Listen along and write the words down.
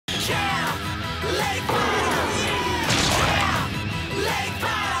Camp Lakebottom! Yeah!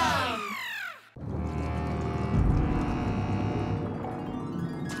 Lakebottom!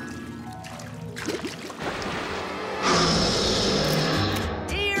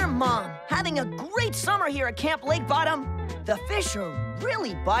 Dear Mom, having a great summer here at Camp Lakebottom. The fish are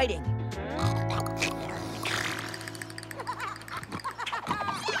really biting.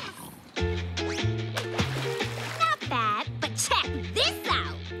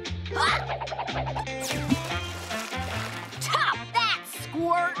 Top that,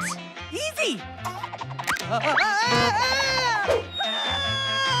 Squirt! Easy!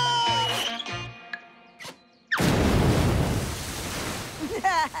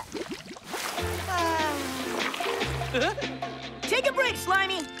 Take a break,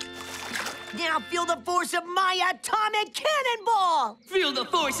 Slimy. Now feel the force of my atomic cannonball! Feel the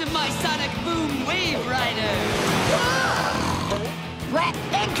force of my sonic boom wave rider! What?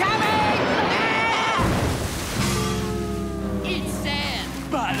 Incoming! It's sand,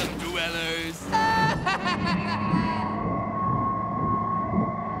 bottom dwellers!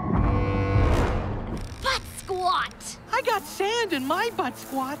 Buttsquat! I got sand in my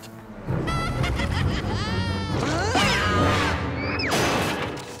Buttsquat.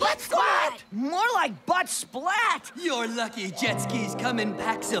 Buttsquat! More like butt splat! Your lucky jet skis come in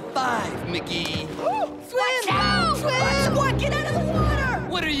packs of 5, McGee. Swim! Buttsquat, get out of the water!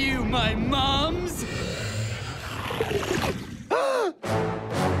 What are you, my moms?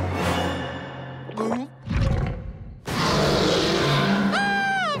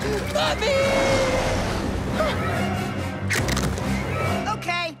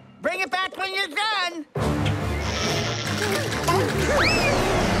 Okay, bring it back when you're done.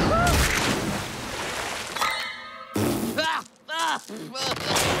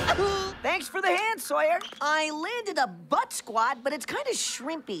 Thanks for the hand, Sawyer. I landed a Buttsquat, but it's kind of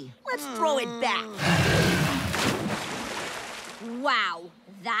shrimpy. Let's throw it back. Wow,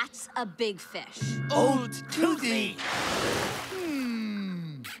 that's a big fish. Old Toothy!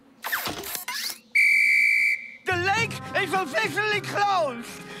 The lake is officially closed.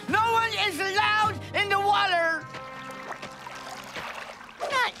 No one is allowed in the water.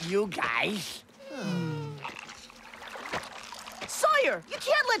 Not you guys. Sawyer, you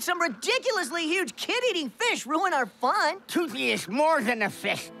can't let some ridiculously huge kid-eating fish ruin our fun. Toothy is more than a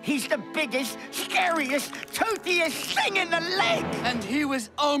fish. He's the biggest, scariest, toothiest thing in the lake. And he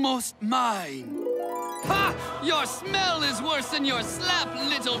was almost mine. Ha! Your smell is worse than your slap,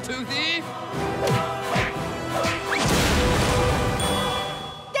 little Toothy!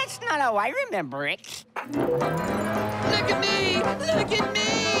 That's not how I remember it. Look at me! Look at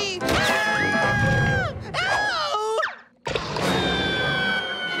me! Ah! Ow!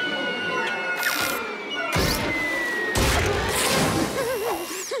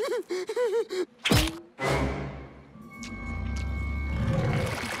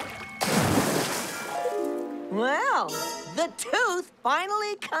 Well, the tooth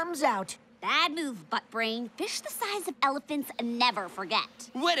finally comes out. Bad move, butt brain. Fish the size of elephants never forget.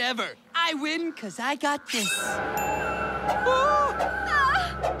 Whatever. I win because I got this.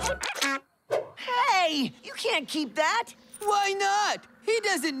 Hey, you can't keep that. Why not? He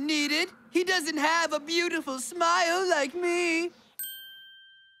doesn't need it. He doesn't have a beautiful smile like me.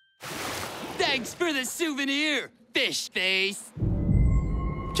 Thanks for the souvenir, fish face.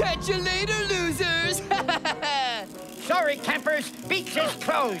 Catch you later, losers. Sorry, campers. Beach is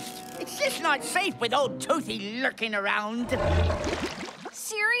closed. It's just not safe with old Toothy lurking around.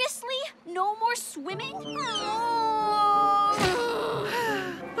 Seriously? No more swimming?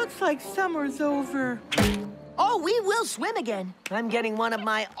 Looks like summer's over. Oh, we will swim again. I'm getting one of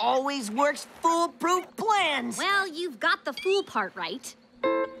my always works foolproof plans. Well, you've got the fool part right.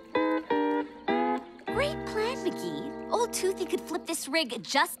 Great plan, McGee. Old Toothy could flip this rig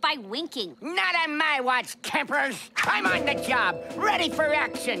just by winking. Not on my watch, campers. I'm on the job, ready for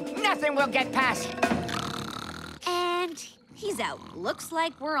action. Nothing will get past. And he's out. Looks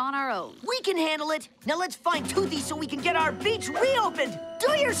like we're on our own. We can handle it. Now let's find Toothy so we can get our beach reopened.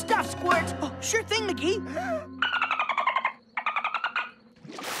 Do your stuff, Squirt. Oh, sure thing, McGee.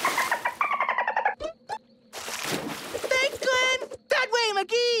 Thanks, Glenn. That way,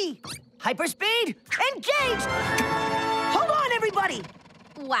 McGee. Hyperspeed, engage! Hold on, everybody!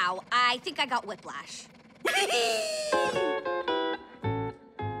 Wow, I think I got whiplash.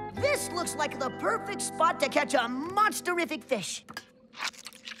 This looks like the perfect spot to catch a monsterific fish.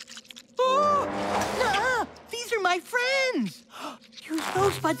 Oh, these are my friends. Use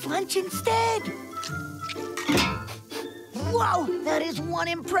Rosebud's lunch instead. Whoa, that is one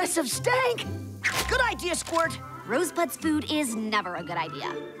impressive stank. Good idea, Squirt. Rosebud's food is never a good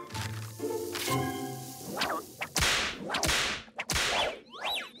idea.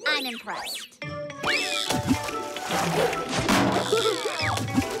 I'm impressed.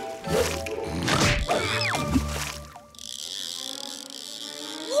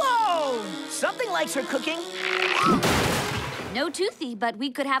 Whoa! Something likes her cooking. No Toothy, but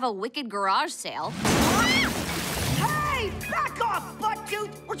we could have a wicked garage sale. Hey! Back off,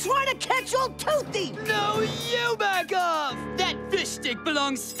 Butttooth! We're trying to catch old Toothy! No, you back off! That fish stick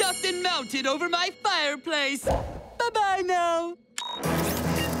belongs stuffed and mounted over my fireplace. Bye-bye now.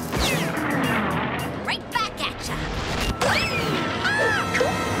 Right back at ya!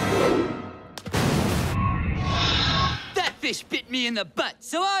 That fish bit me in the butt,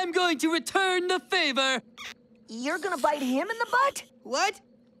 so I'm going to return the favor. You're gonna bite him in the butt? What?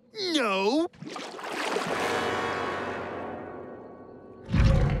 No.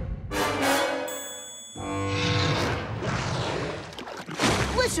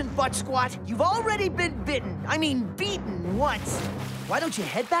 Listen, Buttsquat, you've already been bitten. I mean, beaten once. Why don't you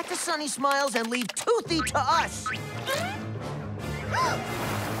head back to Sunny Smiles and leave Toothy to us?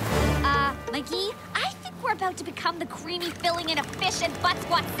 McGee, I think we're about to become the creamy filling in a fish and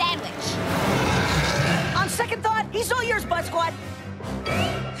Buttsquat sandwich. On second thought, he's all yours, Buttsquat.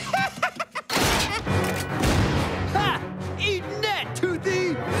 Ha! Eating that,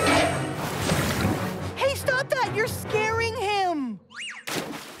 Toothy! Hey, stop that! You're scaring him!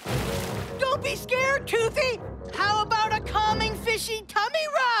 Don't be scared, Toothy! How about a calming, fishy tummy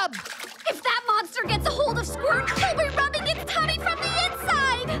rub? If that monster gets a hold of Squirt, he'll be rubbing its tummy from the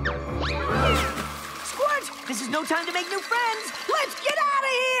inside! Squirt, this is no time to make new friends. Let's get out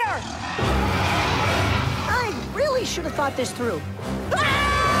of here! I really should have thought this through.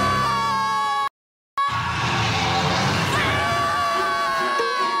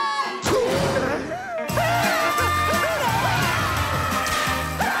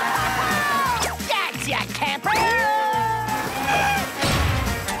 Gotcha, camper!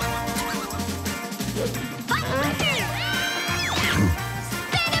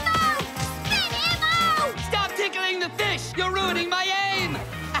 Stop tickling the fish! You're ruining my aim!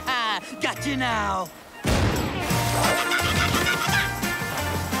 Haha! Got you now!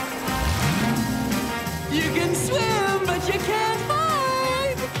 You can swim, but you can't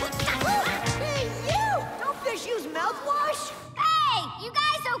fight! Hey, you! Don't fish use mouthwash? Hey, you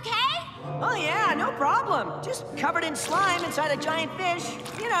guys okay? Oh, yeah, no problem. Just covered in slime inside a giant fish.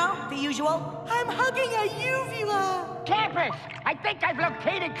 You know, the usual. I'm hugging a uvula. Campers, I think I've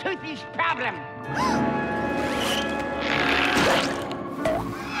located Toothy's problem.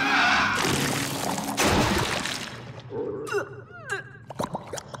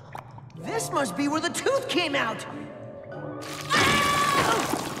 This must be where the tooth came out.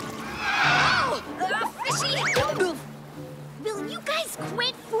 Oh! Fishy! Will you guys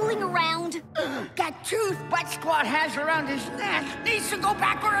quit fooling around? That tooth Buttsquat has around his neck needs to go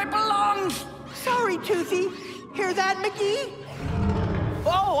back where it belongs. Sorry, Toothy. Hear that, McGee?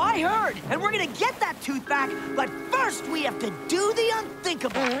 Oh, I heard. And we're gonna get that tooth back. But first, we have to do the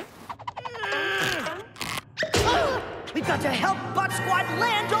unthinkable. We've got to help Buttsquat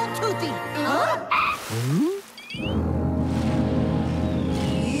land old Toothy.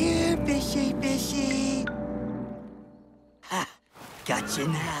 Here, fishy, fishy. Ha! Got you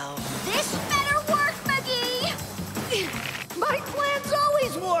now. This better work, McGee! My plans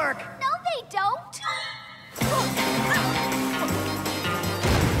always work. No, they don't.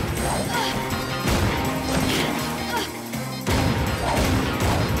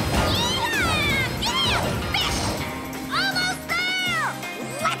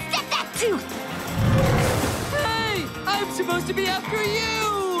 Hey! I'm supposed to be after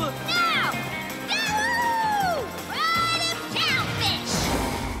you! Now! Go! Run him down, fish!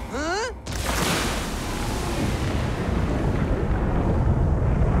 Huh?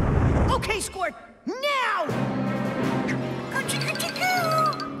 Okay, Squirt. Now!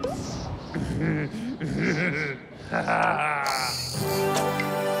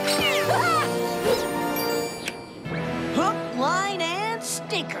 Hook, line, and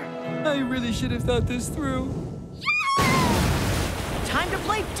stinker. I really should have thought this through. Time to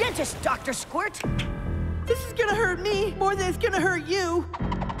play dentist, Dr. Squirt. This is gonna hurt me more than it's gonna hurt you.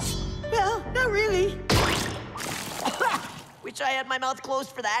 Well, not really. Wish I had my mouth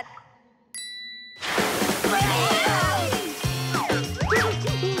closed for that.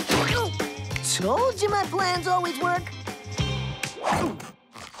 Told you my plans always work.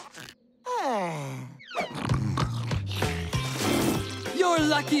 Your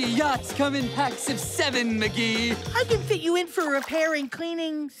lucky yachts come in packs of 7, McGee. I can fit you in for repair and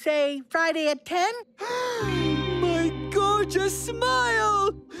cleaning, say, Friday at 10? such a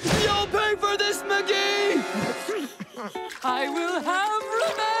smile! You'll pay for this, McGee! I will have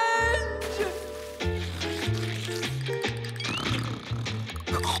revenge!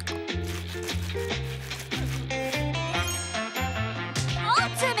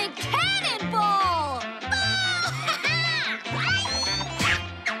 Ultimate cannonball!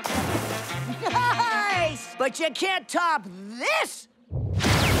 Nice! But you can't top this!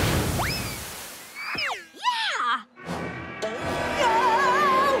 Yeah! Go!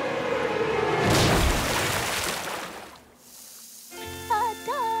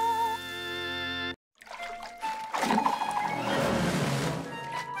 Ta-da!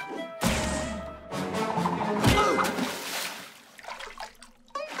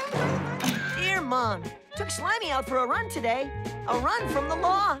 Dear Mom, took Slimy out for a run today. A run from the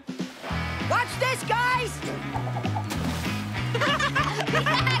law. Watch this, guys!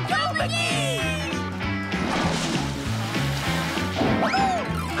 Go, McGee!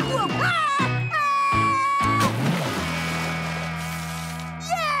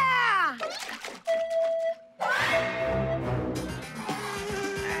 Yeah!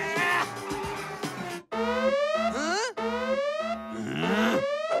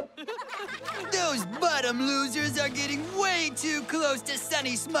 Those bottom losers are getting way too close to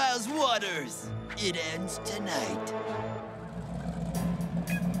Sunny Smiles' waters. It ends tonight.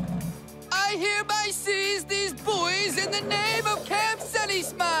 I hereby seize these boys in the name of Camp Sunny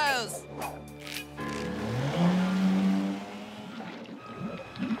Smiles.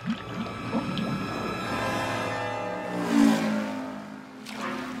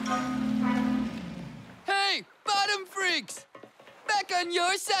 Hey, bottom freaks! Back on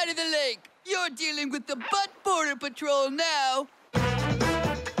your side of the lake. You're dealing with the Butt Border Patrol now.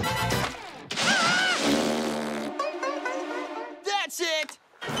 That's it!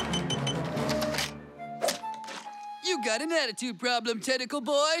 You got an attitude problem, tentacle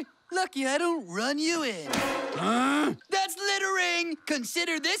boy. Lucky I don't run you in. That's littering!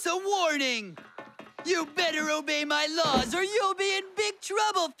 Consider this a warning. You better obey my laws or you'll be in big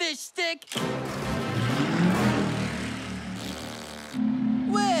trouble, fish stick.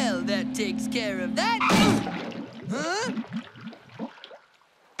 Well, that takes care of that. Huh?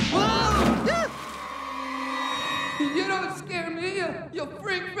 Whoa! You don't scare me, you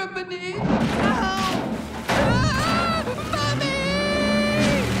freak from beneath. Oh! Ah! Mommy!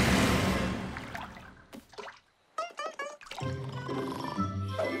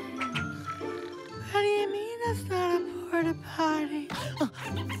 What do you mean it's not a porta potty?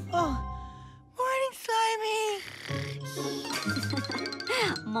 Oh, morning, Slimy.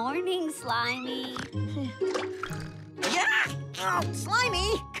 Morning, Slimy. Yeah! Oh, Slimy,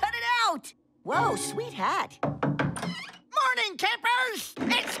 cut it out! Whoa, sweet hat. Morning, campers!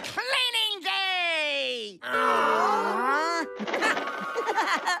 It's cleaning day!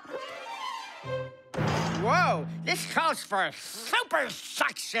 Whoa, this calls for super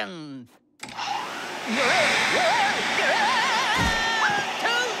suction.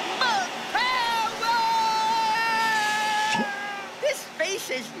 This face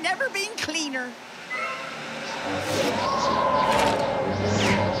has never been cleaner.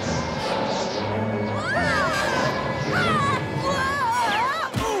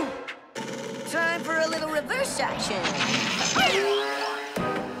 Time for a little reverse action.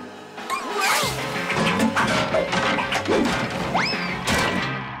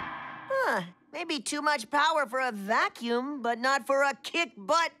 Huh, maybe too much power for a vacuum, but not for a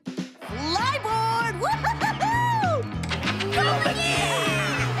kick-butt flyboard! Woo-hoo-hoo-hoo! Go,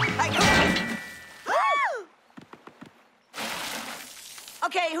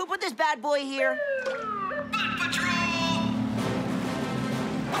 Okay, who put this bad boy here? Butt Patrol!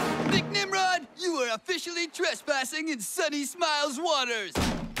 Big Nimrod, you are officially trespassing in Sunny Smiles waters.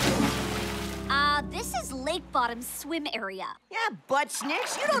 This is Lake Bottom's swim area. Yeah, butt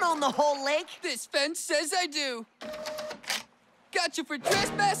snitch, you don't own the whole lake. This fence says I do. Got you for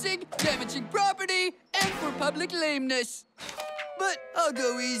trespassing, damaging property, and for public lameness. But I'll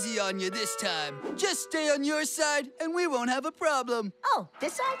go easy on you this time. Just stay on your side, and we won't have a problem. Oh,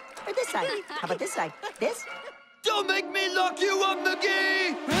 this side or this side? How about this side? This? Don't make me lock you up,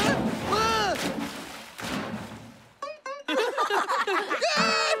 McGee! Huh?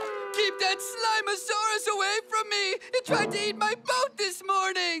 Keep that Slimeosaurus away from me! It tried to eat my boat this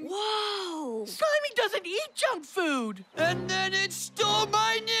morning! Whoa! Slimy doesn't eat junk food. And then it stole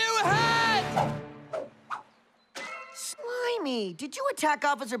my new hat! Slimy, did you attack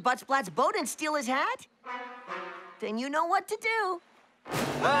Officer Buttsquat's boat and steal his hat? Then you know what to do.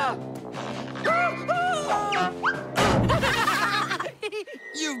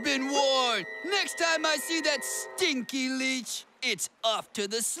 You've been warned. Next time I see that stinky leech, it's off to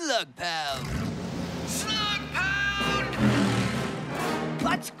the slug pound. Slug pound!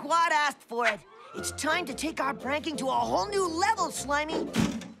 Buttsquat asked for it. It's time to take our pranking to a whole new level, Slimy.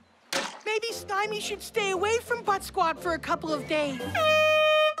 Maybe Slimy should stay away from Buttsquat for a couple of days.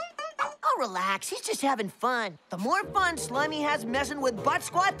 Oh, relax. He's just having fun. The more fun Slimy has messing with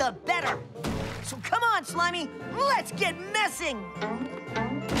Buttsquat, the better. So come on, Slimy. Let's get messing.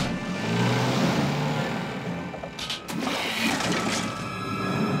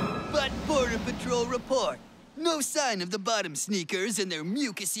 But Border Patrol report. No sign of the bottom sneakers and their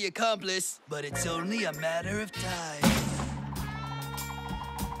mucusy accomplice, but it's only a matter of time.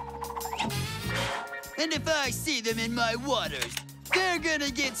 And if I see them in my waters, they're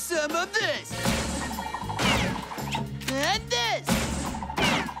gonna get some of this. And this.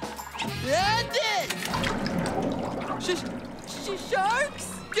 And this.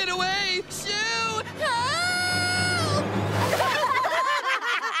 Sharks? Get away! Shoo! Help!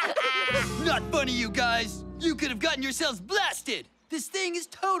 Not funny, you guys. You could have gotten yourselves blasted. This thing is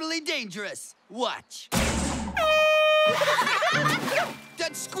totally dangerous. Watch.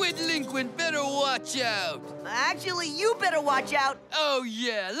 That squid delinquent better watch out. Actually, you better watch out. Oh,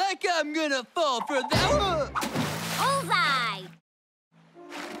 yeah, like I'm gonna fall for that. Bullseye!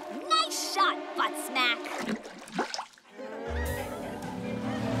 Nice shot, butt smack.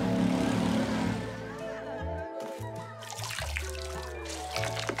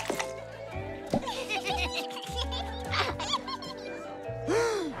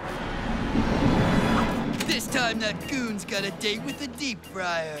 This time that goon's got a date with the deep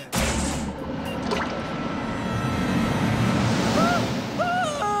fryer.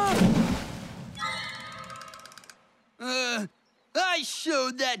 I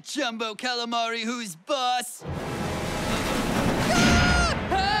showed that jumbo calamari who's boss.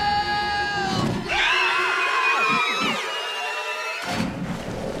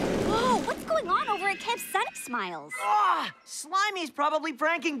 Whoa, what's going on over at Camp Sunup Smiles? Ah, Slimy's probably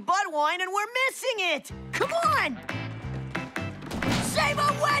pranking Buttwine and we're missing it. Come on! Save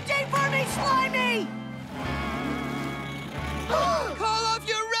a wedgie for me, Slimy! Call off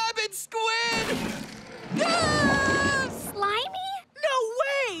your rabbit, squid! Slimy? No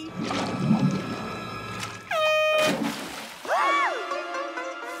way!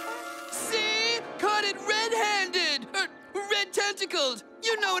 See? Caught it red-handed! Red tentacled!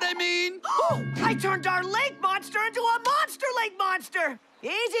 You know what I mean! Oh, I turned our lake monster into a monster lake monster!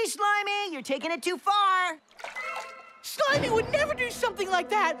 Easy, Slimy, you're taking it too far. Slimy would never do something like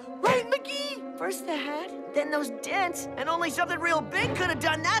that, right, McGee? First the head, then those dents, and only something real big could have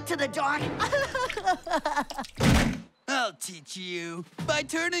done that to the dog. I'll teach you by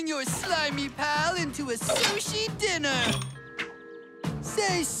turning your slimy pal into a sushi dinner.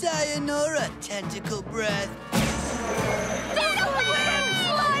 Say sayonara, tentacle breath.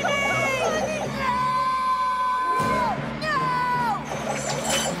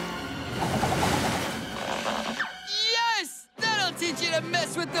 Yes! That'll teach you to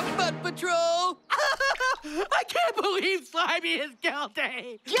mess with the Butt Patrol. I can't believe Slimy is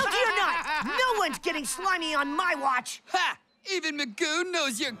guilty. Guilty or not, no one's getting Slimy on my watch. Ha! Even McGee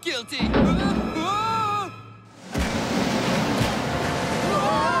knows you're guilty. Who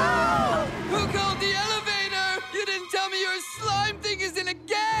called the elevator? You didn't tell me your slime thing is in a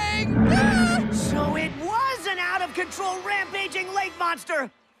gang! So it was an out-of-control rampaging lake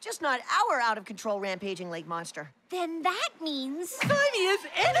monster. Just not our out-of-control rampaging lake monster. Then that means... Slimy is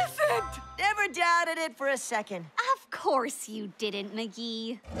innocent! Never doubted it for a second. Of course you didn't,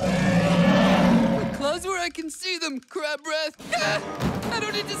 McGee. Put close where I can see them, crab breath. I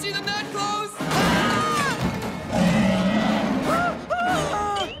don't need to see them that close.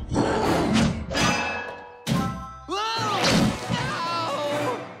 Whoa!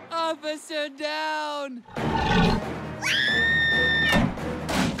 Ow! Officer down!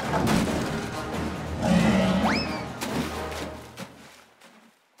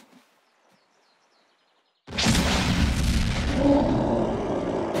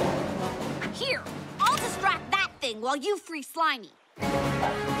 Here, I'll distract that thing while you free Slimy.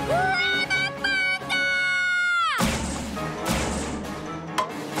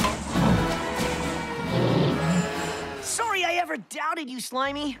 Sorry I ever doubted you,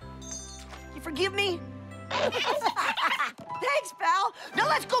 Slimy. You forgive me? Thanks, pal. Now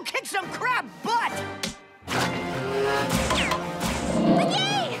let's go kick some crab butt.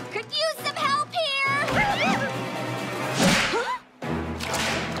 McGee, could use some help here.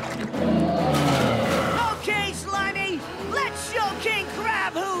 Okay, Slimy, let's show King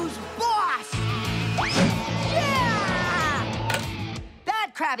Crab who's boss. Yeah! That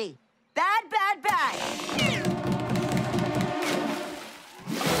crabby. Bad, bad, bad.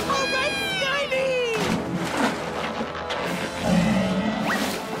 All right, Slimy!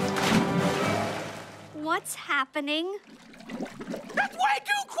 What's happening? That's way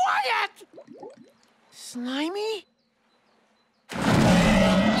too quiet! Slimy?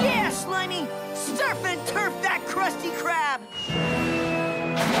 Yeah, Slimy! Surf and turf that crusty crab!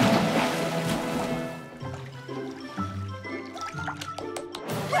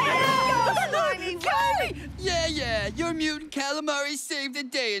 Yeah, your mutant calamari saved the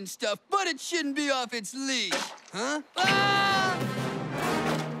day and stuff, but it shouldn't be off its leash. Huh? Ah!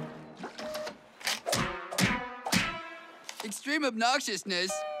 Extreme obnoxiousness,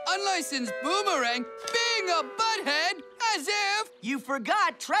 unlicensed boomerang, being a butthead, as if... You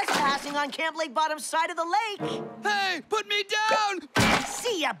forgot trespassing on Camp Lakebottom's side of the lake. Hey, put me down!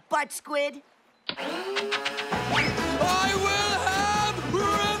 See ya, Buttsquid. I will have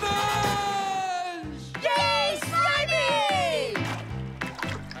revenge! Yay, Slimy!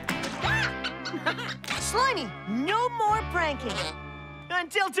 Slimy, no more pranking.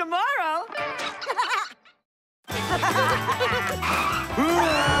 Until tomorrow.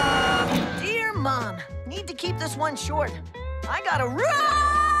 Dear Mom, need to keep this one short. I gotta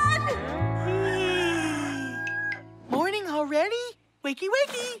run! Morning already? Wakey,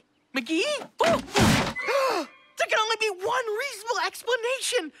 wakey. McGee? Oh. There can only be one reasonable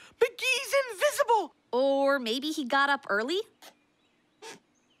explanation. McGee's invisible. Or maybe he got up early?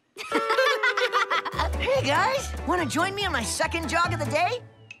 Hey, guys. Want to join me on my second jog of the day?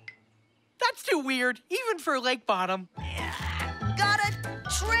 That's too weird, even for Lake Bottom. Gotta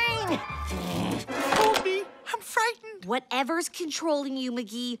train. Hold me. I'm frightened. Whatever's controlling you,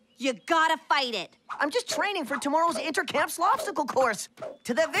 McGee, you gotta fight it. I'm just training for tomorrow's inter-camp slopsicle course.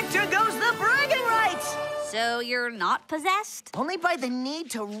 To the victor goes the bragging rights. So you're not possessed? Only by the need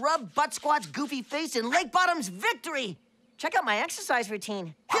to rub Buttsquat's goofy face in Lake Bottom's victory. Check out my exercise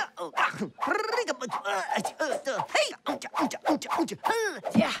routine. What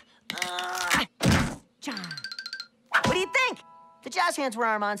do you think? The jazz hands were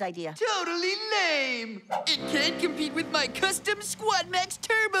Armand's idea. Totally lame! It can't compete with my custom Squat Max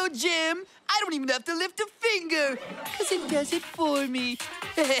Turbo Gym. I don't even have to lift a finger, because it does it for me.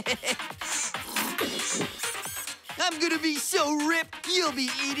 I'm gonna be so ripped, you'll be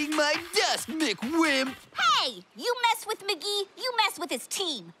eating my dust, McWimp. Hey, you mess with McGee, you mess with his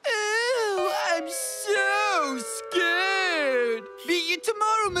team. Ew, I'm so scared. Beat you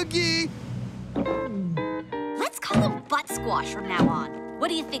tomorrow, McGee. Let's call him Butt Squash from now on. What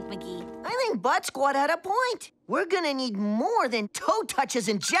do you think, McGee? I think Buttsquat had a point. We're gonna need more than toe touches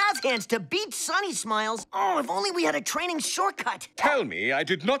and jazz hands to beat Sunny Smiles. Oh, if only we had a training shortcut. Tell me, I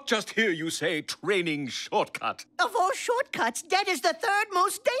did not just hear you say training shortcut. Of all shortcuts, that is the third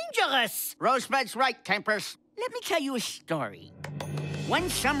most dangerous. Rosebud's right, campers. Let me tell you a story. One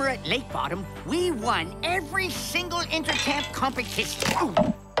summer at Lake Bottom, we won every single intercamp competition.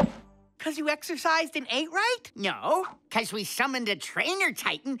 'Cause you exercised and ate right? No, because we summoned a trainer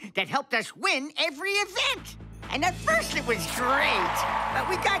titan that helped us win every event. And at first it was great, but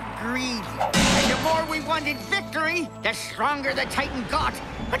we got greedy. And the more we wanted victory, the stronger the titan got,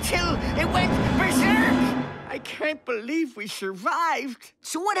 until it went berserk. I can't believe we survived.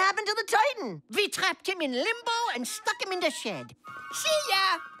 So what happened to the Titan? We trapped him in limbo and stuck him in the shed. See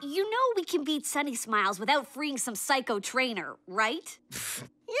ya! You know we can beat Sunny Smiles without freeing some psycho trainer, right?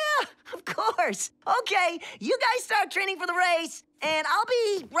 Yeah, of course. Okay, you guys start training for the race, and I'll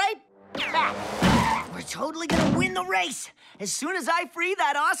be right back. We're totally gonna win the race as soon as I free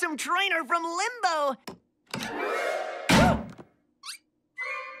that awesome trainer from limbo.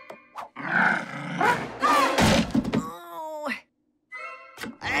 Oh.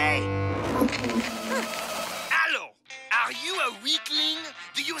 Hey! Hello! Are you a weakling?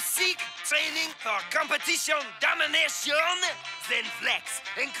 Do you seek training for competition domination? Then flex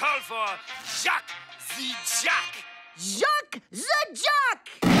and call for Jacques the Jack! Jacques the Jock!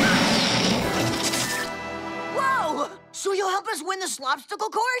 Whoa! So you'll help us win the slopsicle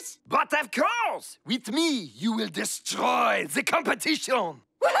course? But of course! With me, you will destroy the competition!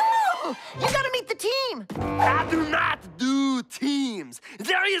 Woohoo! You gotta meet the team! I do not do teams.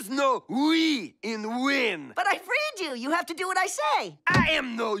 There is no we in win. But I freed you. You have to do what I say. I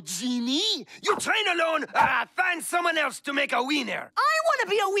am no genie. You train alone or find someone else to make a winner. I want to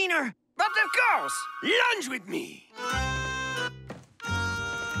be a wiener. But of course, lunge with me.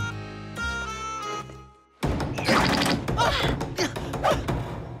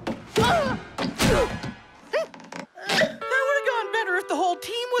 That would have gone better if the whole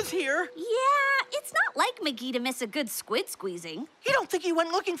team was here. Yeah, it's not like McGee to miss a good squid squeezing. You don't think he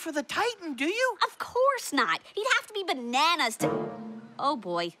went looking for the Titan, do you? Of course not. He'd have to be bananas to... Oh,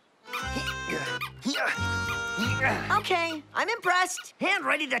 boy. Okay, I'm impressed and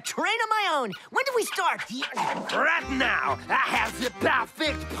ready to train on my own. When do we start? Right now, I have the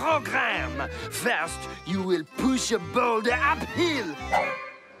perfect program. First, you will push a boulder uphill.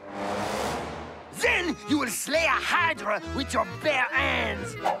 Then you will slay a hydra with your bare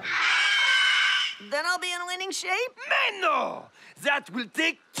hands. Then I'll be in winning shape? Man, no! That will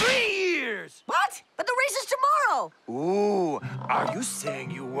take 3 years! What? But the race is tomorrow! Oh, are you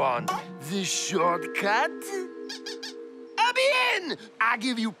saying you want the shortcut? Bien! I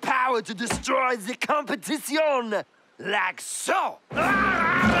give you power to destroy the competition! Like so!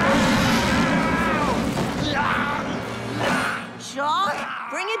 Shaw,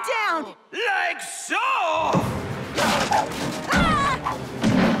 bring it down! Like so!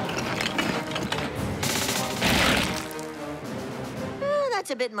 That's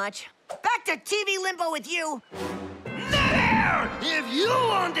a bit much. Back to TV limbo with you. Never! If you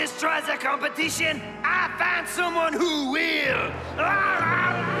won't destroy the competition, I find someone who will!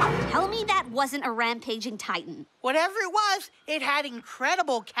 Tell me that wasn't a rampaging Titan. Whatever it was, it had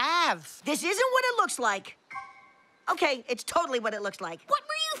incredible calves. This isn't what it looks like. Okay, it's totally what it looks like. What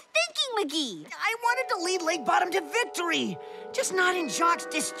were you thinking, McGee? I wanted to lead Lake Bottom to victory, just not in Jock's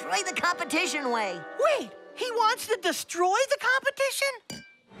destroy the competition way. Wait, he wants to destroy the competition?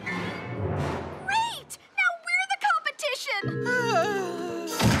 Great! Now we're the competition!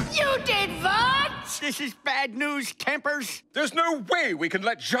 You did what? This is bad news, campers. There's no way we can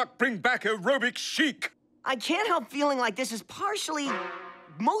let Jacques bring back aerobic chic. I can't help feeling like this is partially,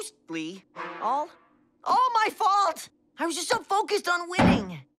 mostly, all my fault. I was just so focused on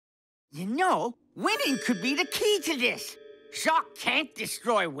winning. You know, winning could be the key to this. Jacques can't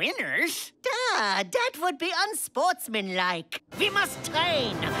destroy winners. Duh, that would be unsportsmanlike. We must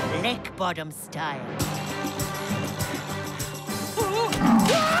train, Lake Bottom style.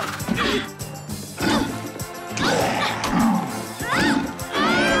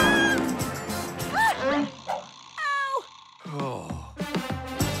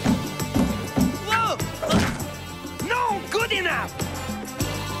 No, good enough!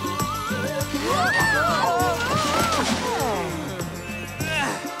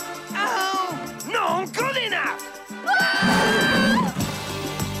 No, good enough!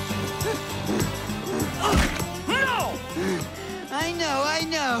 No! I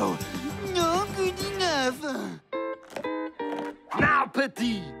know. No good enough. Now,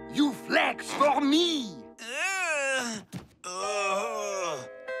 Petit, you flex for me!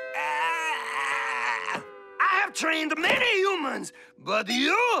 I have trained many humans, but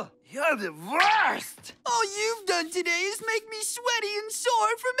you're the worst! All you've done today is make me sweaty and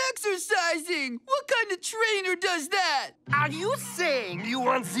sore from exercising. What kind of trainer does that? Are you saying you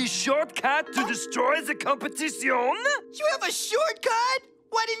want the shortcut to destroy the competition? You have a shortcut?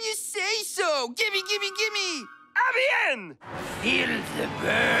 Why didn't you say so? Gimme! Bien! Feel the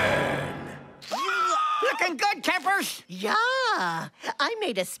burn! Looking good, campers. Yeah, I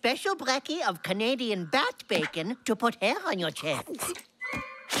made a special brekkie of Canadian bat bacon to put hair on your chest.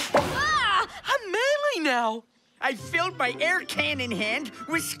 I'm manly now. I filled my air cannon hand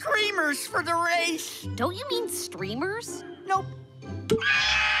with screamers for the race. Don't you mean streamers? Nope.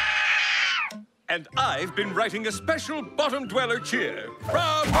 And I've been writing a special bottom dweller cheer.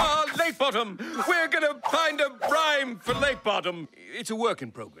 Rah, rah, Lake Bottom. We're gonna find a rhyme for Lake Bottom. It's a work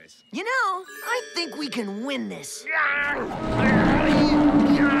in progress. You know, I think we can win this.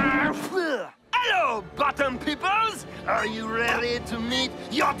 Hello, bottom peoples! Are you ready to meet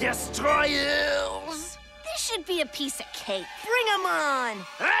your destroyers? This should be a piece of cake. Bring 'em on!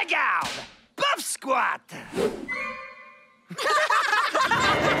 Regarde! Buttsquat!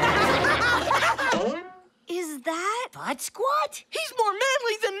 Is that... Buttsquat? He's more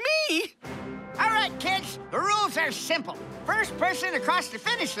manly than me. All right, kids, the rules are simple. First person across the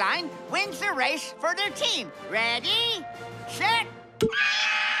finish line wins the race for their team. Ready, set,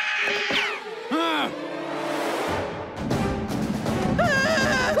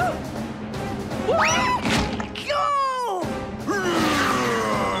 Go!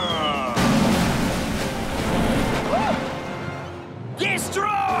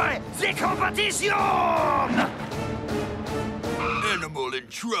 Destroy the competition! Animal in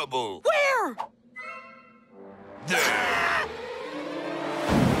trouble. Where? There.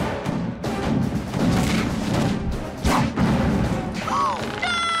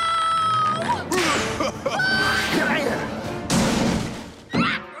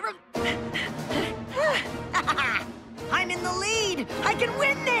 I'm in the lead! I can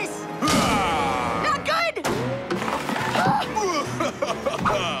win this! Not good!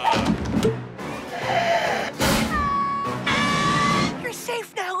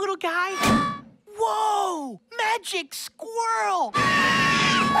 guy. Whoa! Magic squirrel!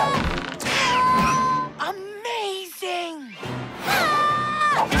 Amazing!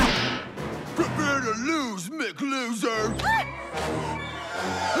 Prepare to lose, McLoser!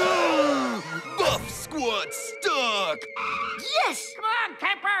 Buttsquat stuck! Yes! Come on,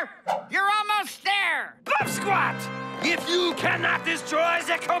 Camper! You're almost there! Buttsquat! If you cannot destroy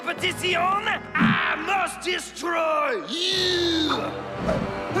the competition, I must destroy you!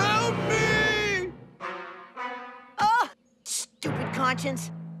 Help me! Oh, stupid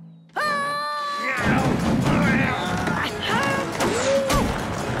conscience.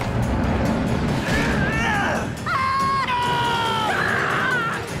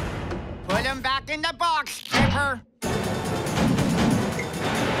 Put him back in the box, Camper.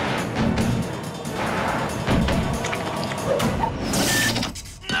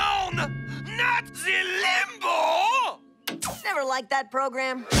 No, not the limbo! Never liked that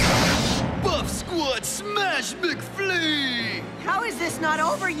program. Buttsquat smash McFlea! How is this not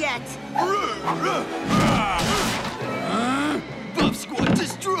over yet? Buttsquat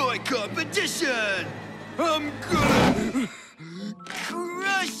destroy competition! I'm gonna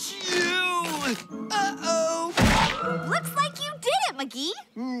crush you! Uh-oh! Looks like you did it, McGee.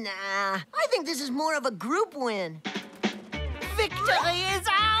 Nah, I think this is more of a group win. Victory is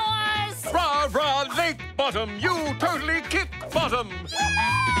ours! Rah, Lakebottom, you totally kick bottom.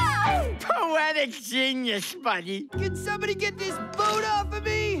 Poetic genius, buddy. Can somebody get this boat off of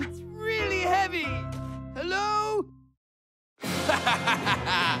me? It's really heavy. Hello?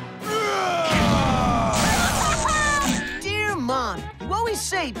 Dear Mom, you always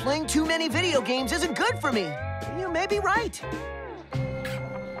say playing too many video games isn't good for me. You may be right.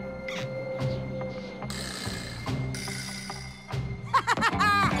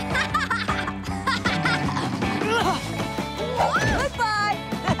 Goodbye.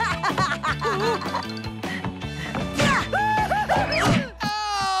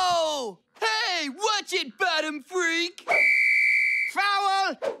 Oh! Hey, watch it, bottom freak!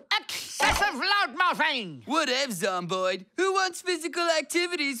 Foul! Excessive loudmouthing! Whatever, Zomboid. Who wants physical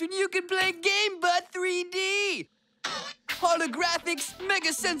activities when you can play Game Butt 3D? Holographics,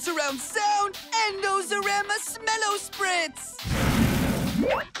 Mega Sense Surround Sound, Endozorama Smello Spritz!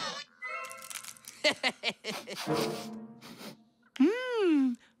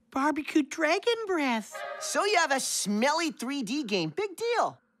 Barbecue dragon breath. So you have a smelly 3D game. Big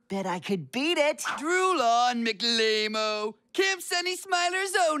deal. Bet I could beat it. Drool on, McLamo. Camp Sunny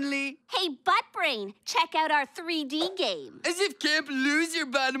Smilers only. Hey, Buttbrain, check out our 3D game. As if Camp Loser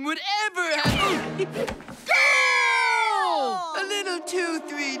Bottom would ever have... A little too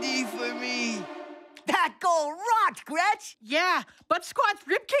 3D for me. That goal rocked, Gretch. Yeah, Buttsquat's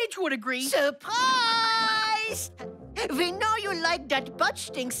ribcage would agree. Surprise! We know you like that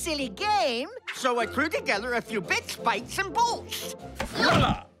butt-sting silly game. So I threw together a few bits, bytes, and bolts.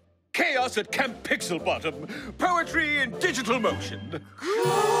 Voila! Chaos at Camp Pixelbottom. Poetry in digital motion.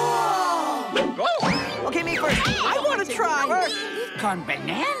 Oh! Okay, me first. I want to try. Gone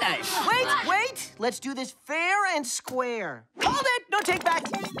bananas. Wait. Let's do this fair and square. Hold it. No take back.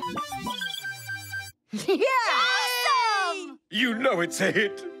 Yeah. Awesome! You know it's a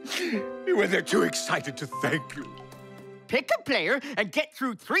hit. When they're too excited to thank you. Pick a player and get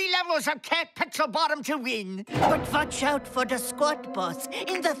through 3 levels of Camp Pixelbottom to win. But watch out for the squat boss.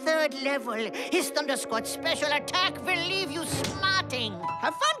 In the 3rd level, his Thunder Squat special attack will leave you smarting.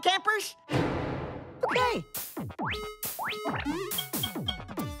 Have fun, campers. Okay.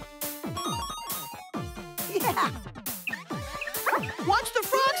 Yeah. Watch the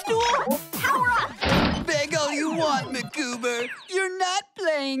frogs duel. Power up! Beg all you want, McGoober. You're not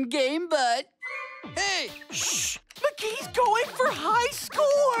playing Game Butt. Hey! Shh! McGee's going for high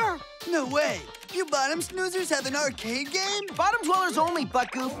score. No way. You bottom snoozers have an arcade game? Bottom dwellers only,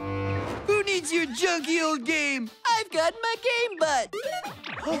 butt goof. Who needs your junky old game? I've got my Game Butt.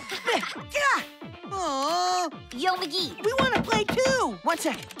 Aww. Yo, McGee. We want to play too. 1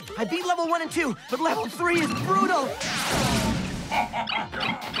 second. I beat level 1 and 2, but level 3 is brutal.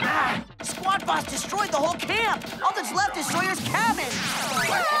 Squad boss destroyed the whole camp. All that's left is Sawyer's cabin.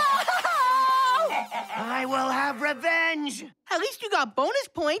 I will have revenge. At least you got bonus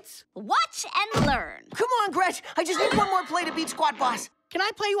points. Watch and learn. Come on, Gretch. I just need one more play to beat Squad boss. Can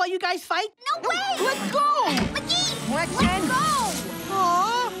I play while you guys fight? No way! Let's go! McGee! Let's Let's go!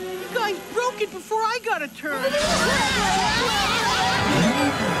 Aw, you guys broke it before I got a turn.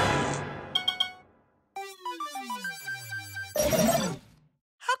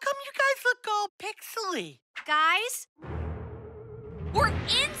 How come you guys look all pixely? Guys, we're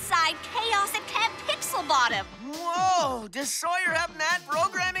inside Chaos at Camp Pixelbottom. Whoa, does Sawyer have mad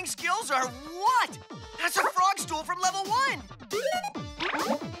programming skills? are what? That's a frog stool from level 1.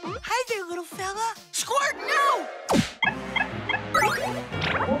 Hi there, little fella. Squirt, no!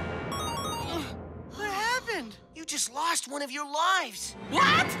 What happened? You just lost one of your lives.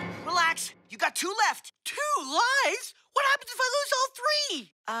 What? Relax. You got 2 left. 2 lives? What happens if I lose all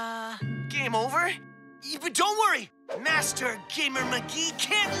 3? Game over? But don't worry. Master Gamer McGee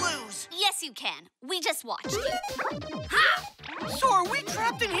can't lose. Yes, you can. We just watched. So are we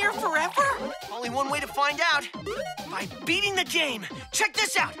trapped in here forever? Only one way to find out. By beating the game. Check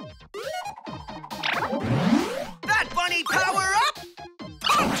this out. Bat Bunny power up.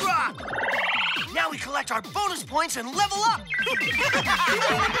 Pump drop. Now we collect our bonus points and level up.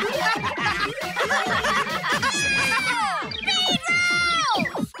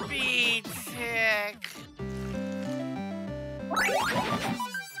 Speed sick.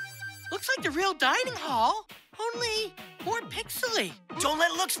 Looks like the real dining hall, only more pixely. Don't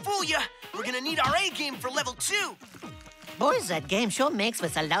let looks fool you. We're gonna need our A game for level 2. Boys, that game sure makes for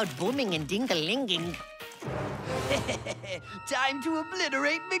a loud booming and ding-a-linging. Time to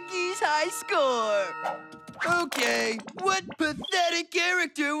obliterate McGee's high score. Okay, what pathetic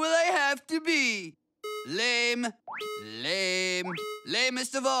character will I have to be? Lame, lame,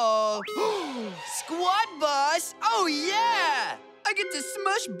 lamest of all. Squat Boss? Oh, yeah! I get to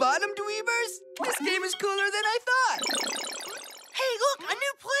smush bottom dweebers? This game is cooler than I thought. Hey, look, a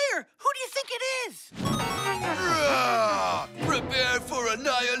new player. Who do you think it is? Prepare for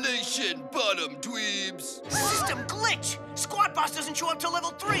annihilation, bottom dweebs. System glitch. Squad Boss doesn't show up till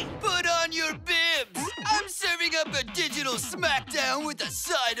level 3. Put on your bibs. I'm serving up a digital smackdown with a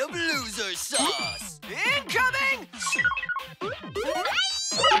side of loser sauce. Incoming!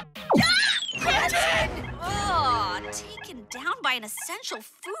 Gretchen! Oh, taken down by an essential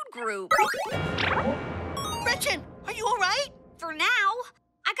food group. Gretchen, are you all right? For now,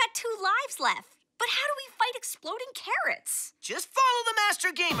 I got 2 lives left. But how do we fight exploding carrots? Just follow the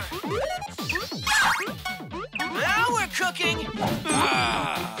Master Gamer. Now we're cooking.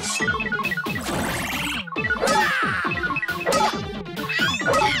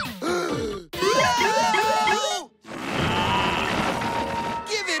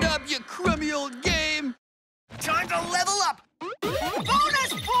 Give it up, you crummy old game. Time to level up.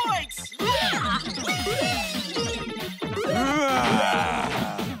 Bonus points!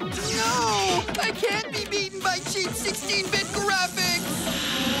 No! I can't be beaten by cheap 16-bit graphics!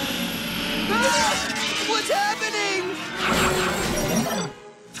 What's happening?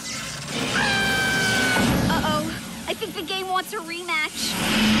 Uh-oh. I think the game wants a rematch.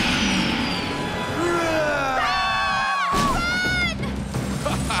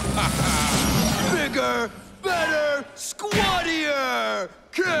 Bigger, better, squattier!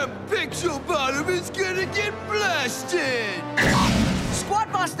 Camp Pixel Bottom is gonna get blasted!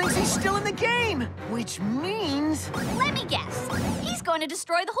 Squad Boss thinks he's still in the game, which means... Let me guess. He's going to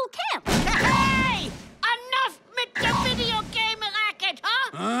destroy the whole camp. Hey! Enough with the video game racket,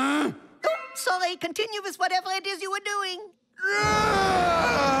 huh? Huh? Sorry, continue with whatever it is you were doing.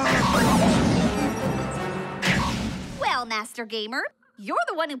 Well, Master Gamer, you're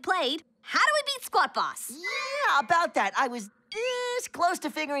the one who played. How do we beat Squat Boss? Yeah, about that. I was this close to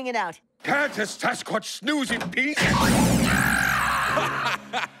figuring it out. Can't a Sasquatch snooze in peace?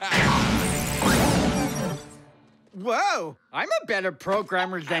 Whoa, I'm a better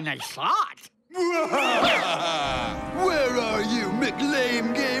programmer than I thought. Where are you,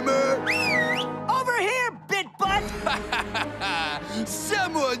 McLame Gamer? Over here, Bitbutt!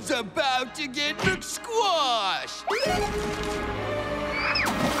 Someone's about to get McSquashed!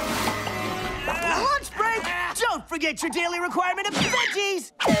 Lunch break! Don't forget your daily requirement of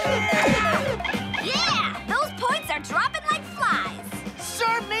veggies! Yeah! Those points are dropping like flies.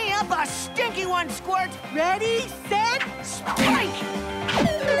 Serve me up a stinky one, Squirt! Ready, set, Spike!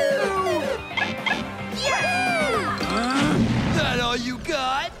 Yeah! That all you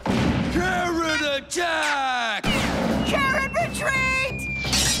got? Carrot attack! Carrot retreat!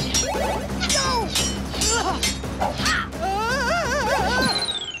 No!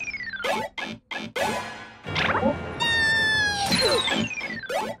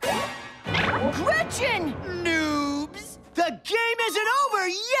 Gretchen! Noobs! The game isn't over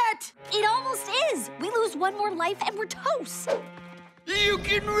yet! It almost is. We lose one more life and we're toast. You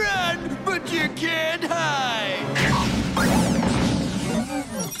can run, but you can't hide!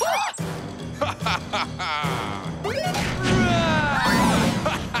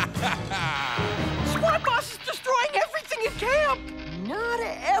 Squad Boss is destroying everything at camp. Not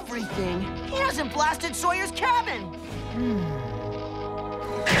everything. He hasn't blasted Sawyer's cabin.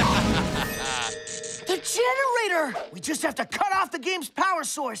 The generator! We just have to cut off the game's power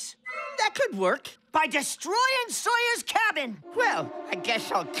source. That could work. By destroying Sawyer's cabin. Well, I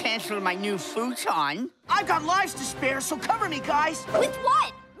guess I'll cancel my new futon. I've got lives to spare, so cover me, guys. With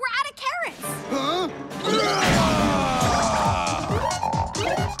what? We're out of carrots.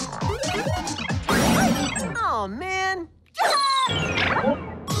 Oh, man.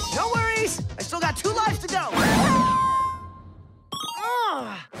 No worries. I still got 2 lives to go.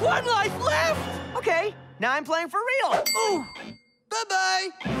 One life left! Okay, now I'm playing for real. Ooh. Bye-bye.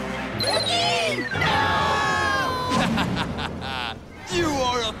 You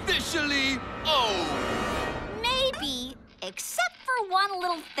are officially old. Maybe, except for one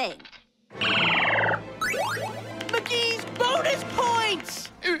little thing. McGee's bonus points!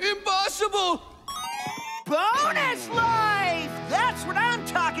 Impossible! Bonus life! That's what I'm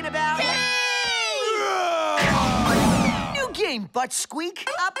talking about. New game, Buttsquat.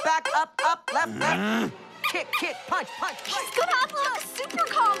 Up, back, up, left, left. Kick, punch, punch. He's gonna unlock a super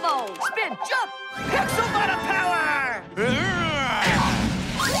combo. Spin, jump, pixel button power!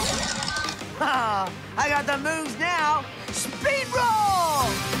 I got the moves now. Speed roll!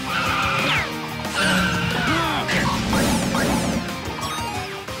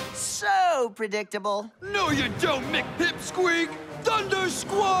 So predictable. No, you don't, McPipsqueak! Thunder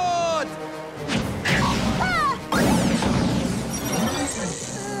Squad!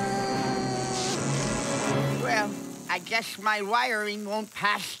 Well, I guess my wiring won't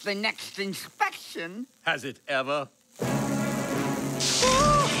pass the next inspection. Has it ever?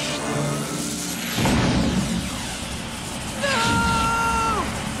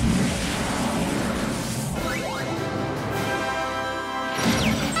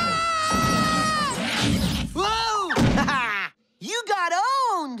 You got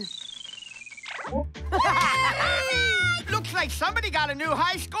owned! Looks like somebody got a new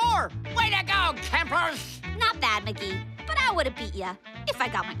high score. Way to go, campers! Not bad, McGee, but I would have beat you if I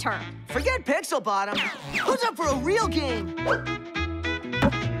got my turn. Forget Pixel Bottom. Who's up for a real game?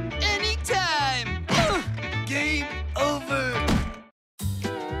 Anytime! Game over.